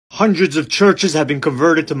Hundreds of churches have been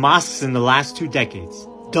converted to mosques in the last 2 decades.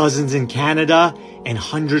 Dozens in Canada and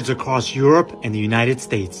hundreds across Europe and the United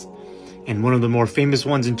States. And one of the more famous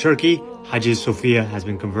ones in Turkey, Hagia Sophia, has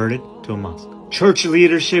been converted to a mosque. Church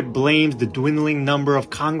leadership blames the dwindling number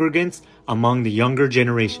of congregants among the younger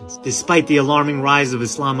generations. Despite the alarming rise of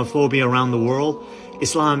Islamophobia around the world,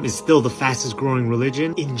 Islam is still the fastest growing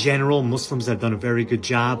religion. In general, Muslims have done a very good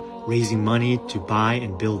job raising money to buy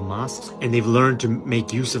and build mosques. And they've learned to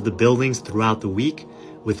make use of the buildings throughout the week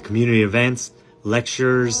with community events,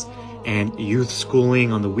 lectures, and youth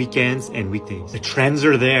schooling on the weekends and weekdays. The trends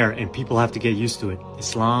are there and people have to get used to it.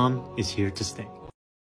 Islam is here to stay.